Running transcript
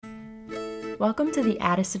welcome to the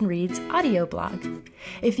Addison Reads audio blog.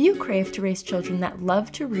 If you crave to raise children that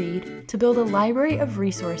love to read, to build a library of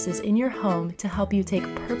resources in your home to help you take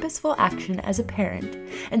purposeful action as a parent,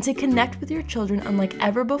 and to connect with your children unlike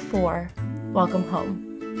ever before, welcome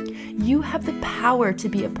home. You have the power to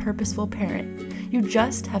be a purposeful parent. You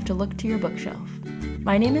just have to look to your bookshelf.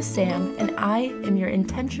 My name is Sam, and I am your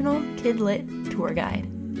intentional kidlit tour guide.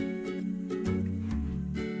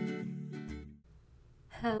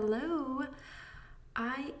 Hello.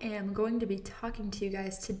 I am going to be talking to you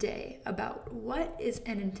guys today about what is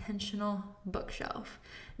an intentional bookshelf.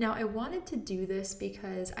 Now, I wanted to do this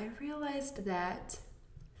because I realized that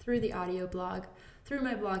through the audio blog, through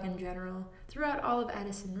my blog in general, throughout all of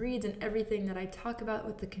Addison Reads and everything that I talk about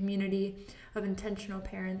with the community of intentional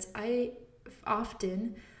parents, I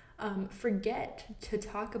often forget to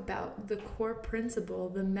talk about the core principle,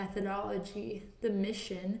 the methodology, the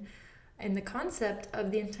mission, and the concept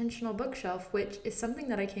of the intentional bookshelf, which is something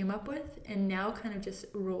that I came up with and now kind of just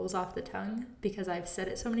rolls off the tongue because I've said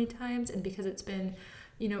it so many times and because it's been,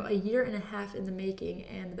 a year and a half in the making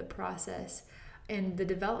and the process and the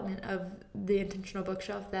development of the intentional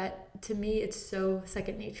bookshelf that to me it's so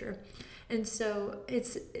second nature. And so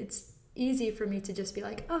it's easy for me to just be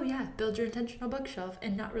like, oh yeah, build your intentional bookshelf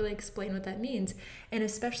and not really explain what that means. And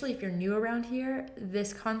especially if you're new around here,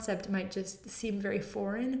 this concept might just seem very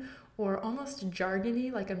foreign or almost jargony,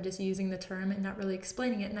 like I'm just using the term and not really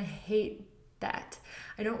explaining it. And I hate that.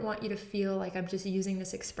 I don't want you to feel like I'm just using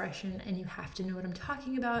this expression and you have to know what I'm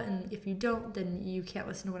talking about. And if you don't, then you can't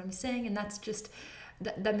listen to what I'm saying. And that's just,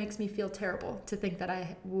 that makes me feel terrible to think that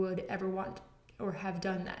I would ever want or have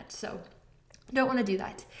done that. So don't want to do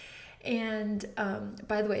that. And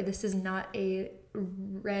by the way, this is not a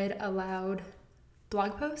read aloud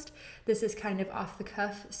blog post. This is kind of off the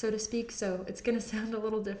cuff, so to speak. So it's going to sound a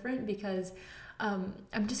little different because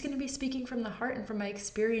I'm just going to be speaking from the heart and from my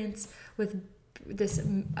experience with this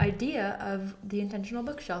idea of the intentional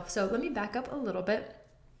bookshelf. So let me back up a little bit.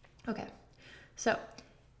 Okay, so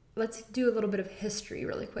let's do a little bit of history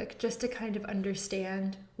really quick, just to kind of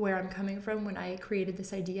understand where I'm coming from when I created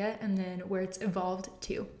this idea and then where it's evolved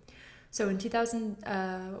to. So in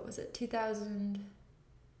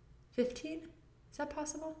 2015? Is that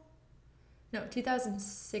possible? No,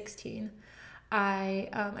 2016. I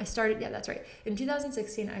started, yeah, that's right. In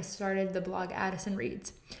 2016, I started the blog Addison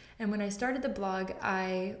Reads. And when I started the blog,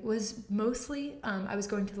 I was mostly, I was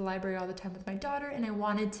going to the library all the time with my daughter, and I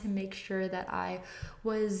wanted to make sure that I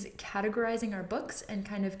was categorizing our books and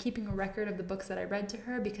kind of keeping a record of the books that I read to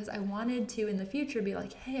her, because I wanted to, in the future, be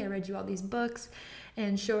like, hey, I read you all these books,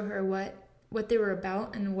 and show her what they were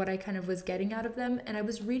about and what I kind of was getting out of them. And I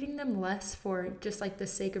was reading them less for just like the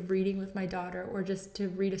sake of reading with my daughter or just to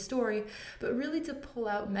read a story, but really to pull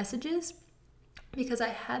out messages, because I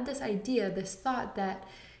had this idea, this thought that,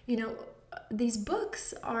 these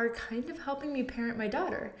books are kind of helping me parent my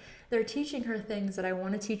daughter. They're teaching her things that I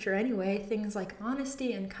want to teach her anyway, things like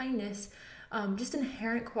honesty and kindness, just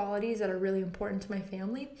inherent qualities that are really important to my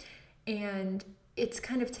family. And it's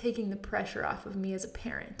kind of taking the pressure off of me as a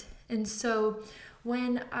parent. And so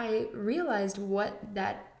when I realized what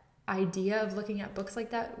that idea of looking at books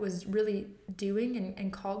like that was really doing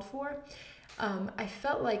and called for, I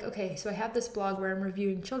felt like, okay, so I have this blog where I'm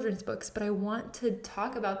reviewing children's books, but I want to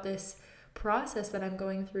talk about this process that I'm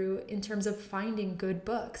going through in terms of finding good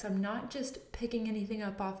books. I'm not just picking anything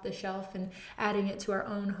up off the shelf and adding it to our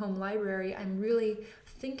own home library. I'm really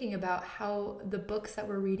thinking about how the books that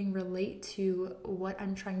we're reading relate to what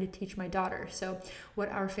I'm trying to teach my daughter. So what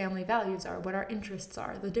our family values are, what our interests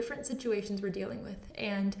are, the different situations we're dealing with.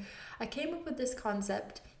 And I came up with this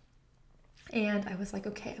concept and I was like,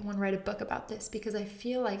 okay, I want to write a book about this, because I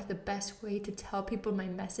feel like the best way to tell people my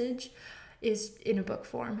message is in a book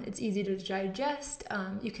form. It's easy to digest.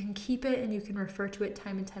 You can keep it and you can refer to it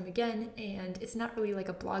time and time again. And it's not really like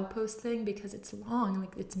a blog post thing because it's long,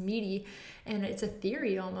 like it's meaty and it's a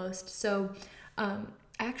theory almost. So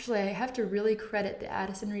actually, I have to really credit the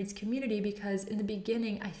Addison Reads community, because in the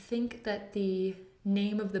beginning, I think that the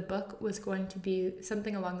name of the book was going to be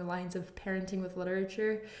something along the lines of Parenting with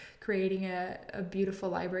Literature, creating a beautiful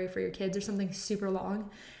library for your kids, or something super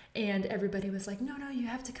long. And everybody was like, no, you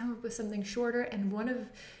have to come up with something shorter. And one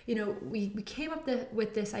of, we came up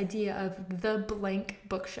with this idea of the blank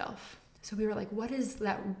bookshelf. So we were like, what is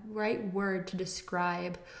that right word to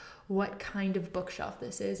describe what kind of bookshelf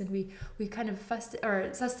this is? And we kind of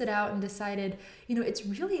sussed it out and decided, it's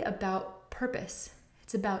really about purpose.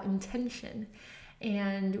 It's about intention.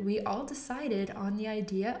 and we all decided on the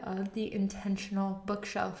idea of the intentional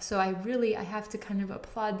bookshelf. So I have to kind of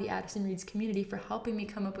applaud the Addison Reads community for helping me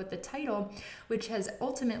come up with the title, which has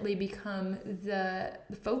ultimately become the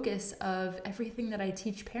focus of everything that I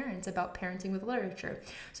teach parents about parenting with literature.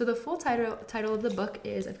 So the full title of the book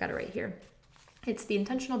is, I've got it right here. It's The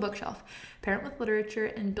Intentional Bookshelf, Parent with Literature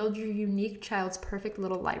and Build Your Unique Child's Perfect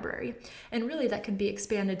Little Library. And really that could be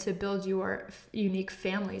expanded to build your unique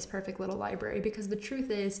family's perfect little library, because the truth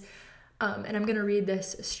is, and I'm going to read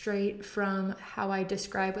this straight from how I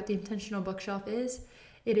describe what the Intentional Bookshelf is.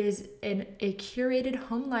 It is a curated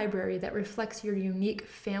home library that reflects your unique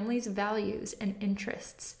family's values and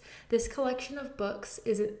interests. This collection of books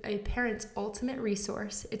is a parent's ultimate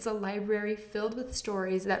resource. It's a library filled with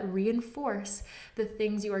stories that reinforce the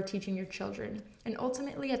things you are teaching your children. And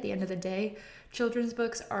ultimately, at the end of the day, children's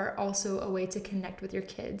books are also a way to connect with your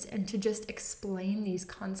kids and to just explain these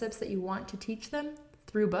concepts that you want to teach them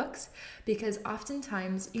through books, because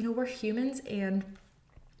oftentimes, we're humans and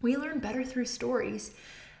we learn better through stories.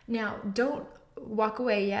 Now, don't walk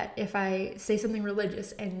away yet if I say something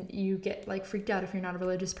religious and you get freaked out if you're not a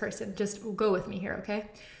religious person. Just go with me here, okay?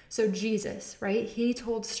 So Jesus, right? He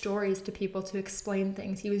told stories to people to explain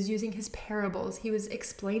things. He was using his parables. He was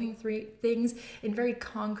explaining things in very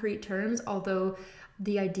concrete terms, although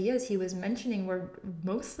the ideas he was mentioning were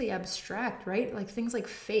mostly abstract, right? Like things like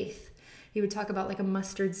faith. He would talk about a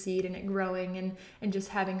mustard seed and it growing and just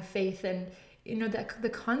having faith. And that the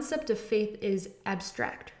concept of faith is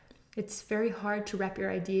abstract. It's very hard to wrap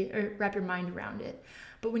your mind around it.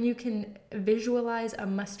 But when you can visualize a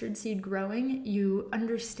mustard seed growing, you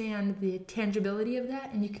understand the tangibility of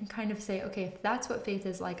that, and you can kind of say, okay, if that's what faith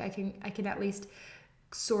is like, I can at least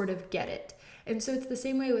sort of get it. And so it's the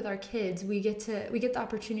same way with our kids. We get the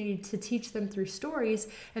opportunity to teach them through stories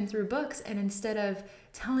and through books. And instead of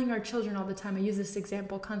telling our children all the time, I use this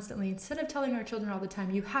example constantly, instead of telling our children all the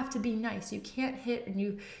time, you have to be nice, you can't hit, and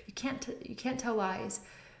you can't tell lies,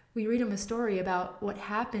 we read them a story about what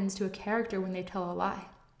happens to a character when they tell a lie.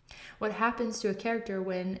 What happens to a character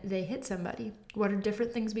when they hit somebody? What are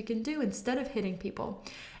different things we can do instead of hitting people?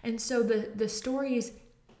 And so the stories,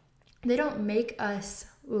 they don't make us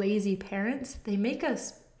lazy parents. They make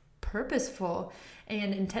us purposeful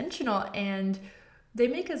and intentional, and they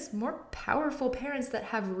make us more powerful parents that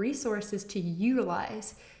have resources to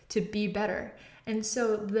utilize to be better. And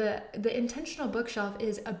so the Intentional Bookshelf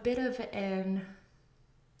is a bit of an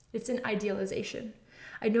idealization.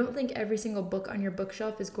 I don't think every single book on your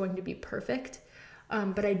bookshelf is going to be perfect,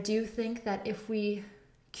 but I do think that if we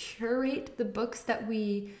curate the books that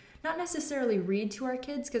we not necessarily read to our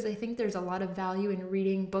kids, because I think there's a lot of value in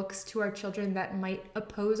reading books to our children that might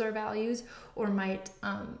oppose our values or might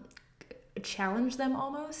challenge them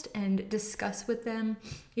almost, and discuss with them,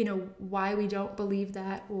 why we don't believe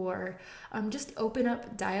that, or just open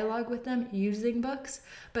up dialogue with them using books.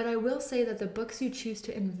 But I will say that the books you choose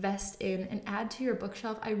to invest in and add to your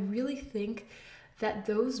bookshelf, I really think that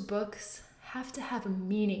those books have to have a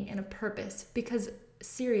meaning and a purpose, because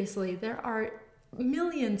seriously, there are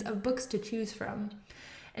millions of books to choose from.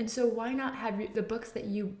 And so why not have the books that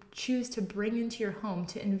you choose to bring into your home,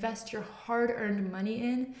 to invest your hard-earned money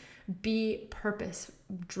in, be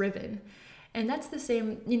purpose-driven? And that's the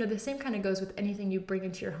same kind of goes with anything you bring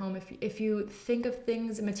into your home. If you think of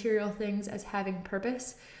things, material things, as having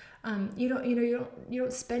purpose, you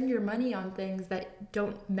don't spend your money on things that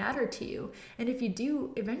don't matter to you. And if you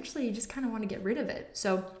do, eventually you just kind of want to get rid of it.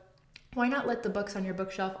 So why not let the books on your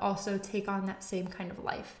bookshelf also take on that same kind of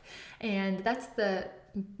life? And that's the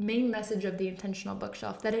main message of the Intentional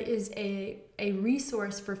Bookshelf, that it is a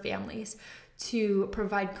resource for families to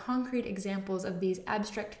provide concrete examples of these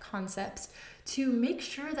abstract concepts, to make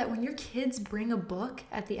sure that when your kids bring a book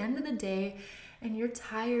at the end of the day and you're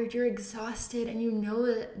tired, you're exhausted, and you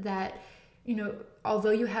know that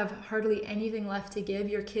although you have hardly anything left to give,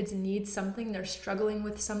 your kids need something, they're struggling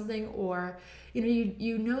with something, or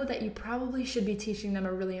you know that you probably should be teaching them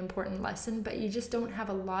a really important lesson, but you just don't have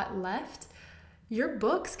a lot left. Your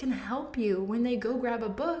books can help you when they go grab a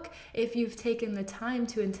book. If you've taken the time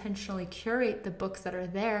to intentionally curate the books that are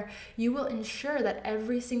there, you will ensure that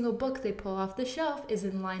every single book they pull off the shelf is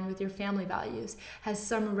in line with your family values, has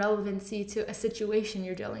some relevancy to a situation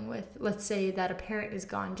you're dealing with. Let's say that a parent is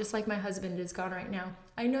gone, just like my husband is gone right now.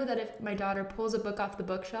 I know that if my daughter pulls a book off the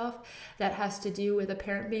bookshelf that has to do with a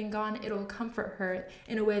parent being gone, it'll comfort her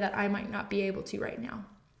in a way that I might not be able to right now.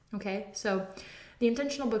 Okay, so the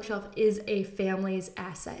Intentional Bookshelf is a family's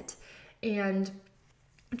asset. And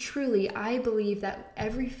truly, I believe that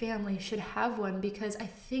every family should have one, because I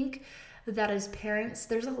think that as parents,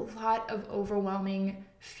 there's a lot of overwhelming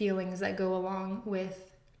feelings that go along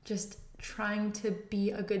with just trying to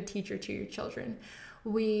be a good teacher to your children.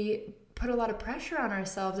 We put a lot of pressure on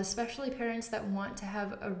ourselves, especially parents that want to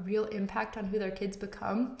have a real impact on who their kids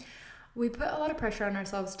become. We put a lot of pressure on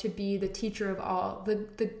ourselves to be the teacher of all,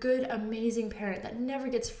 the good, amazing parent that never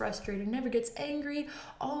gets frustrated, never gets angry,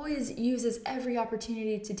 always uses every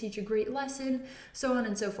opportunity to teach a great lesson, so on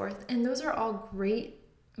and so forth. And those are all great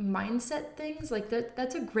mindset things. Like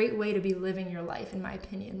that's a great way to be living your life, in my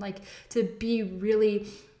opinion. Like to be really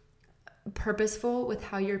purposeful with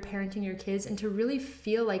how you're parenting your kids and to really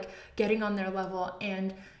feel like getting on their level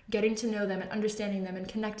and getting to know them and understanding them and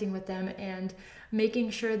connecting with them and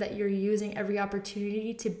making sure that you're using every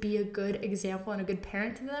opportunity to be a good example and a good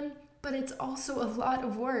parent to them. But it's also a lot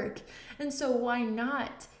of work. And so why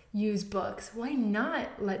not use books? Why not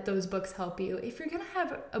let those books help you? If you're going to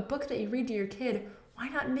have a book that you read to your kid, why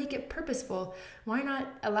not make it purposeful? Why not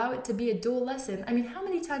allow it to be a dual lesson? I mean, how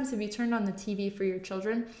many times have you turned on the TV for your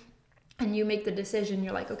children and you make the decision,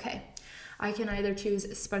 you're like, okay, I can either choose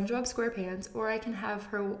SpongeBob SquarePants or I can have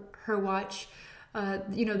her watch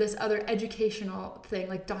this other educational thing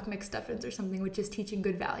like Doc McStuffins or something, which is teaching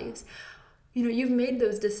good values. You've made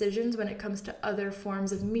those decisions when it comes to other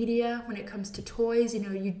forms of media, when it comes to toys.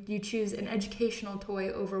 You choose an educational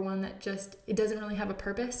toy over one that it doesn't really have a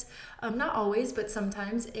purpose. Not always, but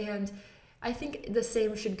sometimes. And I think the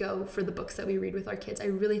same should go for the books that we read with our kids. I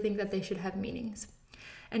really think that they should have meanings.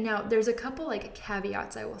 And now there's a couple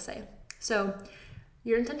caveats I will say. So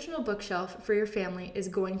your intentional bookshelf for your family is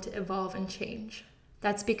going to evolve and change.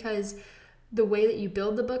 That's because the way that you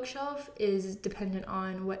build the bookshelf is dependent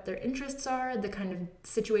on what their interests are, the kind of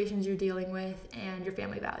situations you're dealing with, and your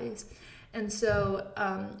family values. And so,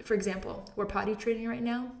 for example, we're potty training right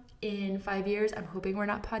now. In 5 years, I'm hoping we're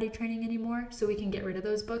not potty training anymore, so we can get rid of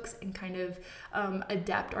those books and kind of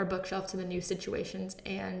adapt our bookshelf to the new situations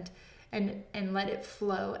and let it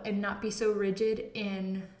flow and not be so rigid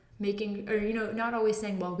in making, or not always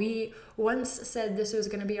saying, well, we once said this was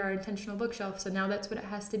going to be our intentional bookshelf, so now that's what it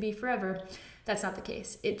has to be forever. That's not the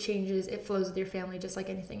case. It changes, it flows with your family just like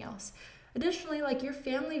anything else. Additionally, your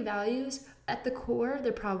family values at the core,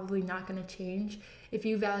 they're probably not going to change. If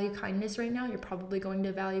you value kindness right now, you're probably going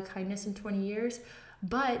to value kindness in 20 years,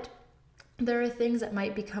 but there are things that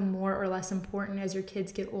might become more or less important as your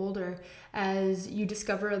kids get older, as you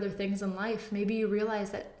discover other things in life. Maybe you realize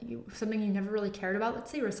that something you never really cared about, let's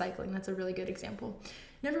say recycling, that's a really good example.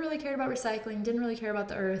 Never really cared about recycling, didn't really care about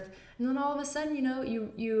the earth, and then all of a sudden,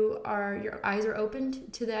 your eyes are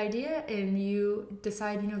opened to the idea and you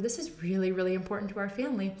decide, this is really, really important to our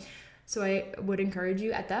family. So I would encourage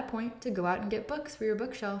you at that point to go out and get books for your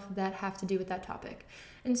bookshelf that have to do with that topic.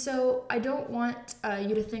 And so I don't want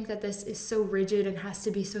you to think that this is so rigid and has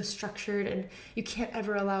to be so structured and you can't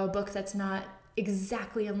ever allow a book that's not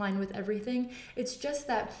exactly in line with everything. It's just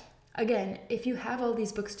that, again, if you have all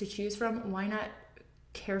these books to choose from, why not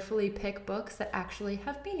carefully pick books that actually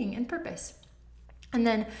have meaning and purpose? And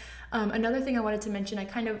then another thing I wanted to mention, I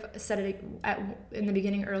kind of said it in the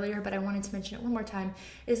beginning earlier, but I wanted to mention it one more time,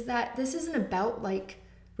 is that this isn't about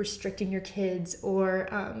restricting your kids or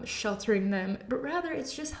sheltering them, but rather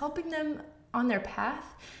it's just helping them on their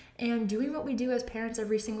path and doing what we do as parents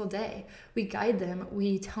every single day. We guide them,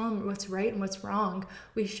 we tell them what's right and what's wrong,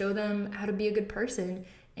 we show them how to be a good person,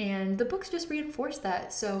 and the books just reinforce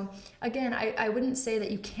that. So again, I wouldn't say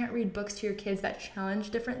that you can't read books to your kids that challenge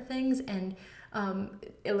different things and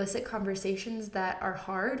illicit conversations that are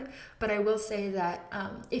hard, but I will say that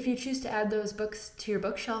if you choose to add those books to your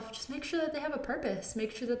bookshelf, just make sure that they have a purpose,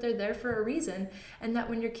 make sure that they're there for a reason, and that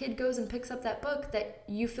when your kid goes and picks up that book, that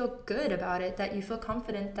you feel good about it, that you feel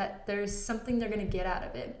confident that there's something they're going to get out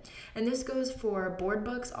of it. And this goes for board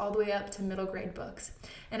books all the way up to middle grade books.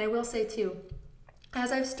 And I will say too,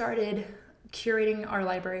 as I've started curating our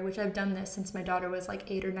library, which I've done this since my daughter was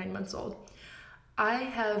 8 or 9 months old, I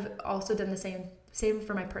have also done the same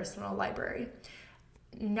for my personal library.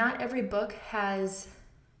 Not every book has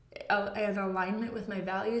an alignment with my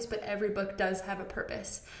values, but every book does have a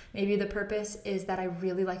purpose. Maybe the purpose is that I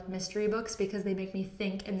really like mystery books because they make me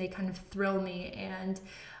think and they kind of thrill me and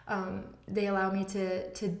they allow me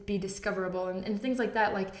to be discoverable and things like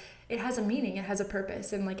that. It has a meaning, it has a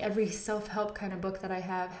purpose, and every self-help kind of book that I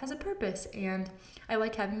have has a purpose, and I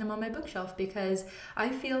like having them on my bookshelf because I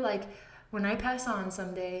feel like when I pass on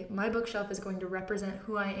someday, my bookshelf is going to represent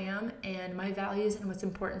who I am and my values and what's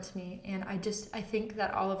important to me. And I think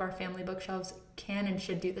that all of our family bookshelves can and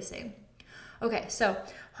should do the same. Okay, so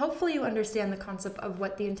hopefully you understand the concept of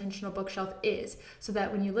what the Intentional Bookshelf is, so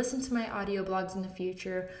that when you listen to my audio blogs in the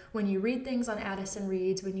future, when you read things on Addison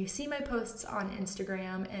Reads, when you see my posts on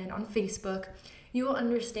Instagram and on Facebook, you will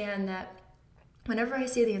understand that whenever I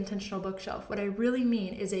say the Intentional Bookshelf, what I really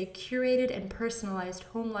mean is a curated and personalized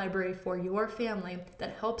home library for your family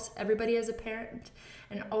that helps everybody as a parent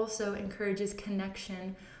and also encourages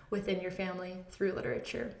connection within your family through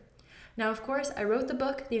literature. Now, of course, I wrote the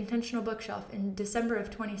book, The Intentional Bookshelf, in December of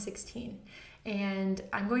 2016, and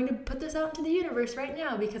I'm going to put this out into the universe right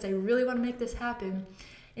now because I really want to make this happen.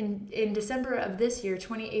 In December of this year,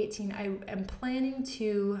 2018, I am planning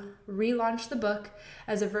to relaunch the book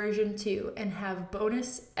as a version 2 and have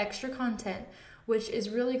bonus extra content, which is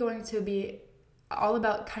really going to be all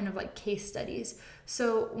about kind of like case studies.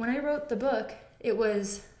 So when I wrote the book, it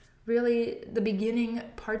was really the beginning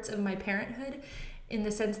parts of my parenthood, in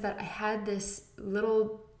the sense that I had this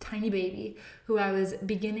little tiny baby who I was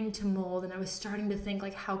beginning to mold, and I was starting to think,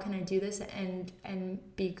 like, how can I do this and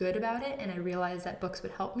be good about it? And I realized that books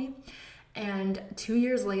would help me. And 2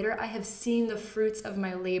 years later, I have seen the fruits of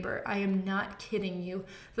my labor. I am not kidding you.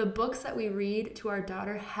 The books that we read to our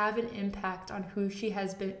daughter have an impact on who she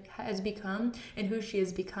has become and who she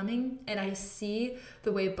is becoming. And I see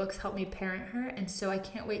the way books help me parent her. And so I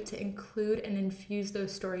can't wait to include and infuse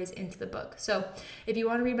those stories into the book. So if you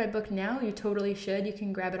want to read my book now, you totally should. You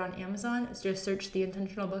can grab it on Amazon. Just search The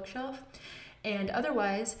Intentional Bookshelf. And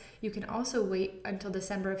otherwise, you can also wait until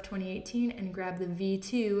December of 2018 and grab the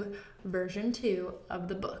V2 version 2 of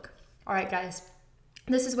the book. All right, guys,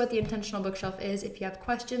 this is what the Intentional Bookshelf is. If you have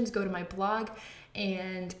questions, go to my blog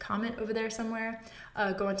and comment over there somewhere.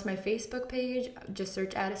 Go onto my Facebook page, just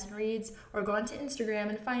search Addison Reads, or go onto Instagram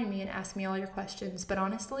and find me and ask me all your questions. But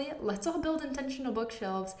honestly, let's all build intentional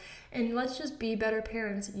bookshelves, and let's just be better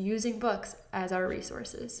parents using books as our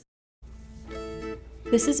resources.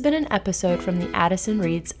 This has been an episode from the Addison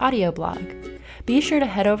Reads audio blog. Be sure to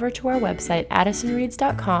head over to our website,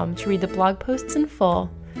 addisonreads.com, to read the blog posts in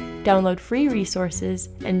full, download free resources,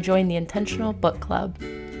 and join the Intentional Book Club.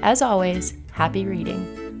 As always, happy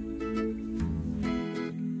reading.